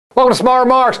Welcome to Smart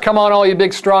Remarks. Come on, all you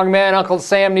big strong men. Uncle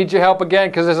Sam needs your help again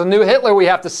because there's a new Hitler we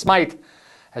have to smite,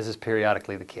 as is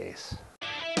periodically the case.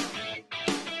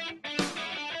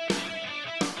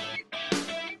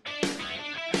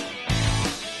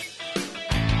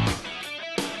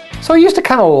 So I used to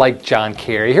kind of like John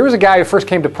Kerry. Here was a guy who first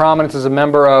came to prominence as a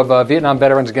member of Vietnam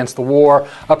Veterans Against the War,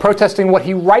 protesting what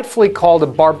he rightfully called a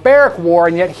barbaric war,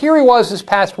 and yet here he was this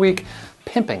past week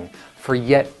pimping for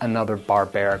yet another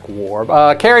barbaric war.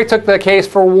 Kerry took the case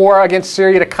for war against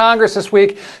Syria to Congress this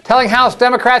week, telling House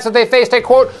Democrats that they faced a,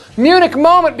 quote, Munich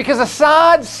moment because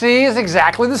Assad sees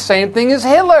exactly the same thing as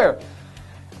Hitler.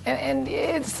 And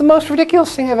it's the most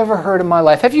ridiculous thing I've ever heard in my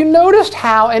life. Have you noticed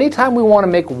how anytime we want to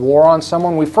make war on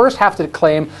someone, we first have to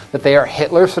claim that they are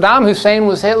Hitler? Saddam Hussein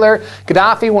was Hitler.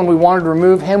 Gaddafi, when we wanted to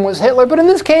remove him, was Hitler. But in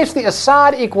this case, the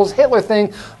Assad equals Hitler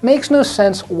thing makes no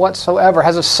sense whatsoever.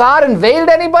 Has Assad invaded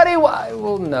anybody?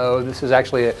 Well, no. This is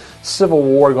actually a civil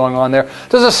war going on there.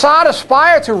 Does Assad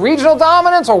aspire to regional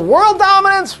dominance or world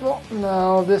dominance? Well,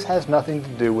 no, this has nothing to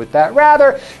do with that.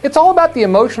 Rather, it's all about the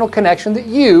emotional connection that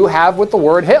you have with the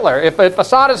word Hitler. If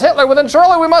Assad is Hitler, well then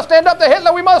surely we must stand up to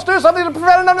Hitler. We must do something to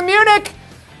prevent another Munich.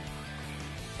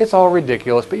 It's all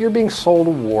ridiculous, but you're being sold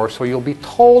a war, so you'll be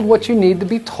told what you need to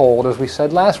be told, as we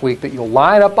said last week, that you'll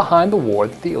line up behind the war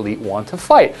that the elite want to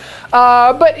fight.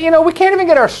 But, you know, we can't even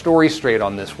get our story straight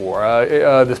on this war,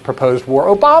 this proposed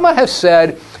war. Obama has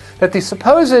said that the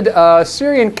supposed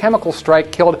Syrian chemical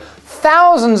strike killed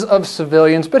thousands of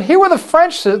civilians, but here were the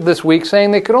French this week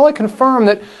saying they could only confirm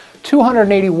that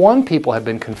 281 people have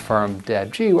been confirmed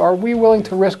dead. Gee, are we willing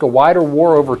to risk a wider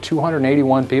war over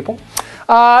 281 people?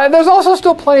 There's also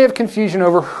still plenty of confusion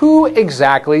over who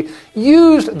exactly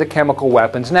used the chemical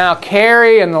weapons. Now,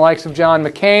 Kerry and the likes of John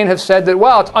McCain have said that,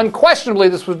 well, it's unquestionably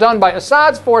this was done by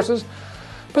Assad's forces.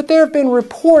 But there have been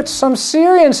reports, some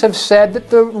Syrians have said that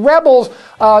the rebels,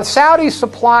 Saudis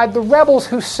supplied the rebels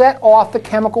who set off the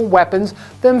chemical weapons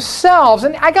themselves.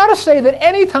 And I gotta say that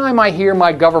anytime I hear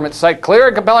my government cite clear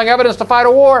and compelling evidence to fight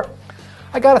a war,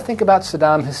 I gotta think about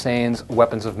Saddam Hussein's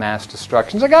weapons of mass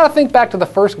destruction. I gotta think back to the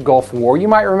first Gulf War. You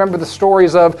might remember the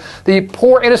stories of the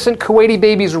poor innocent Kuwaiti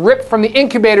babies ripped from the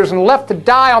incubators and left to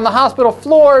die on the hospital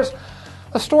floors.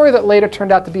 A story that later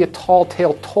turned out to be a tall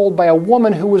tale told by a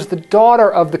woman who was the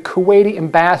daughter of the Kuwaiti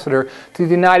ambassador to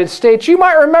the United States. You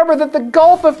might remember that the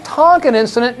Gulf of Tonkin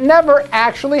incident never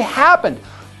actually happened.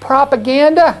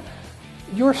 Propaganda?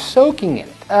 You're soaking in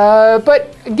it.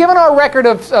 But given our record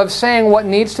of saying what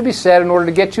needs to be said in order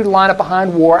to get you to line up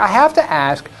behind war, I have to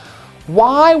ask,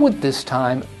 why would this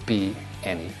time be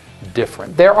any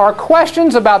different? There are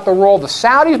questions about the role the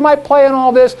Saudis might play in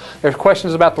all this. There's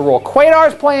questions about the role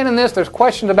Qatar's playing in this. There's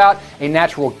questions about a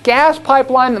natural gas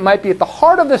pipeline that might be at the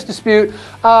heart of this dispute.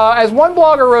 As one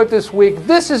blogger wrote this week,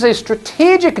 this is a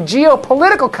strategic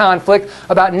geopolitical conflict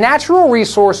about natural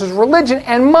resources, religion,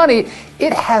 and money.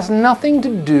 It has nothing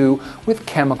to do with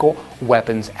chemical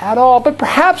weapons at all. But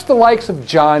perhaps the likes of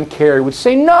John Kerry would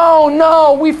say,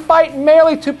 no, we fight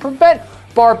merely to prevent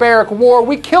barbaric war.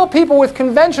 We kill people with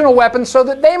conventional weapons so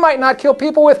that they might not kill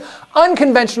people with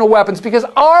unconventional weapons, because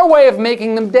our way of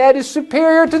making them dead is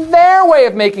superior to their way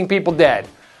of making people dead.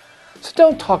 So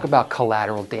don't talk about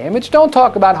collateral damage. Don't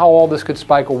talk about how all this could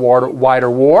spike a wider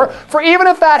war. For even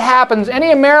if that happens,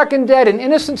 any American dead and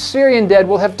innocent Syrian dead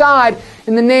will have died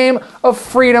in the name of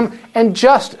freedom and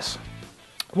justice.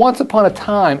 Once upon a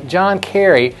time, John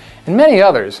Kerry and many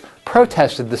others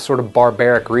protested this sort of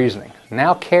barbaric reasoning.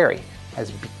 Now Kerry has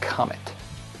become it.